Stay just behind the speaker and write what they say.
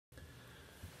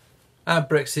Our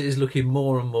Brexit is looking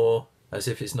more and more as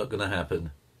if it's not going to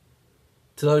happen.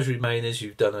 To those Remainers,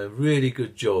 you've done a really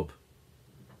good job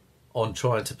on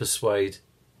trying to persuade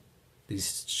these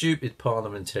stupid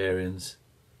parliamentarians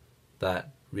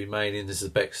that remaining is the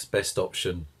best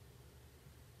option.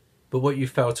 But what you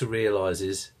fail to realise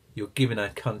is you're giving our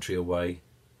country away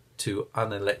to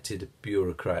unelected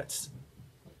bureaucrats.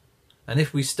 And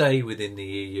if we stay within the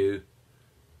EU,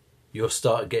 you'll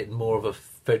start getting more of a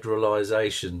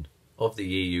federalisation of the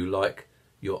EU, like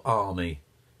your army.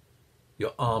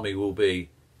 Your army will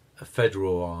be a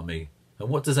federal army. And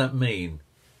what does that mean?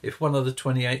 If one of the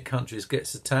 28 countries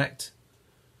gets attacked,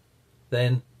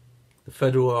 then the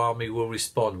federal army will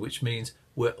respond, which means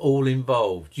we're all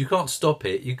involved. You can't stop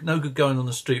it. You're no good going on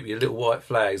the street with your little white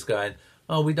flags going,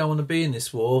 oh, we don't want to be in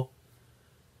this war.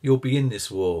 You'll be in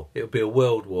this war. It'll be a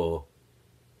world war.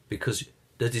 Because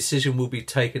the decision will be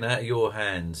taken out of your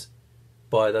hands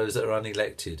by those that are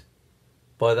unelected,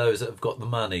 by those that have got the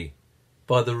money,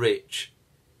 by the rich.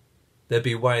 They'll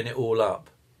be weighing it all up.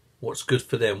 What's good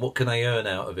for them? What can they earn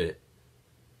out of it?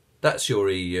 That's your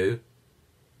EU.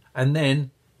 And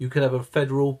then you could have a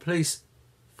federal police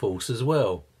force as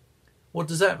well. What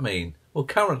does that mean? Well,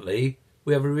 currently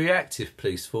we have a reactive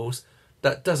police force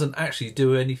that doesn't actually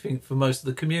do anything for most of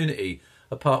the community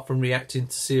apart from reacting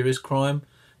to serious crime.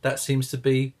 That seems to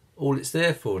be all it's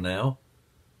there for now.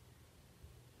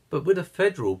 But with a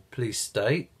federal police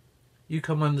state, you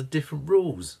come under different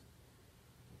rules.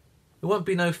 There won't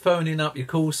be no phoning up your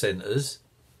call centres.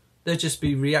 They'll just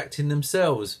be reacting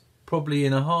themselves, probably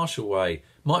in a harsher way.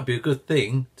 Might be a good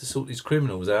thing to sort these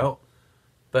criminals out,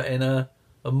 but in a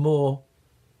more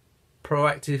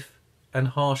proactive and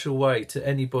harsher way to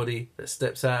anybody that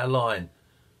steps out of line.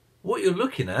 What you're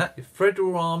looking at, your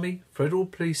federal army, federal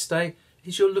police state,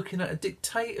 is you're looking at a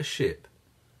dictatorship.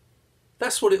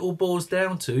 That's what it all boils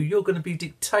down to. You're going to be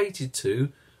dictated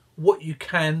to what you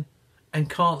can and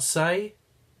can't say,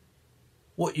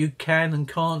 what you can and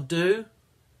can't do,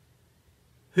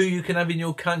 who you can have in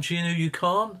your country and who you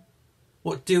can't,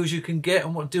 what deals you can get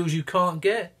and what deals you can't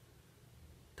get.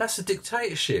 That's a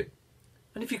dictatorship.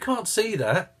 And if you can't see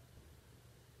that,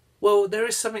 well, there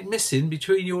is something missing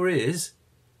between your ears.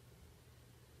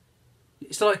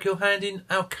 It's like you're handing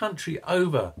our country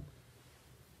over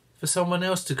for someone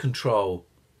else to control.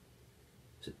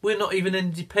 We're not even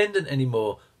independent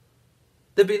anymore.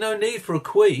 There'd be no need for a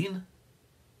queen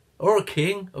or a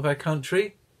king of our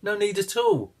country. No need at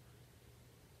all.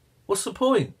 What's the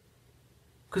point?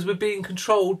 Because we're being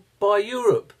controlled by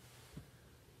Europe.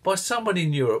 By someone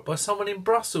in Europe. By someone in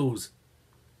Brussels.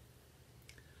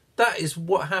 That is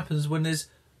what happens when there's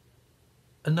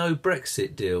a no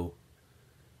Brexit deal.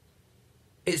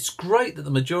 It's great that the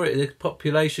majority of the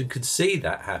population can see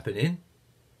that happening.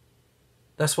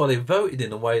 That's why they voted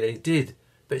in the way they did.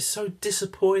 But it's so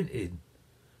disappointing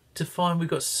to find we've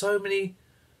got so many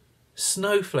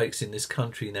snowflakes in this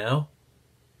country now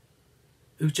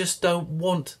who just don't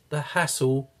want the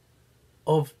hassle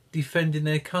of defending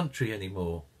their country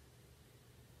anymore.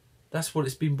 That's what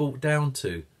it's been brought down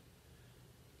to.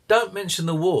 Don't mention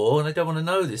the war, and they don't want to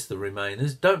know this, the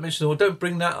Remainers. Don't mention the war, don't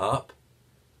bring that up.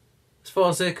 As far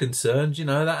as they're concerned, you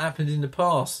know, that happened in the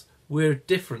past. We're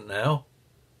different now.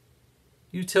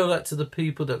 You tell that to the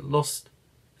people that lost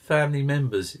family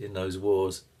members in those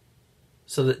wars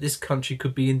so that this country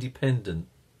could be independent.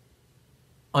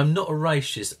 I'm not a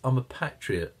racist, I'm a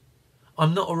patriot.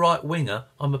 I'm not a right-winger,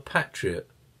 I'm a patriot.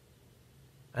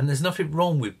 And there's nothing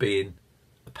wrong with being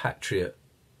a patriot.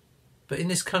 But in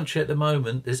this country at the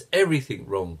moment, there's everything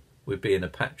wrong with being a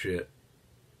patriot.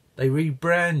 They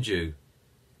rebrand you.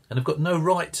 And I've got no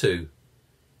right to,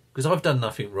 because I've done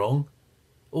nothing wrong.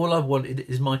 All I've wanted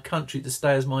is my country to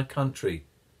stay as my country.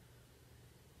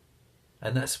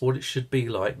 And that's what it should be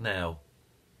like now.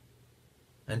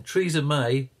 And Theresa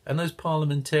May and those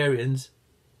parliamentarians,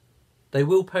 they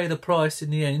will pay the price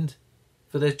in the end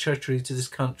for their treachery to this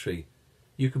country.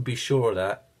 You can be sure of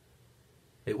that.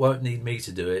 It won't need me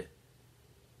to do it.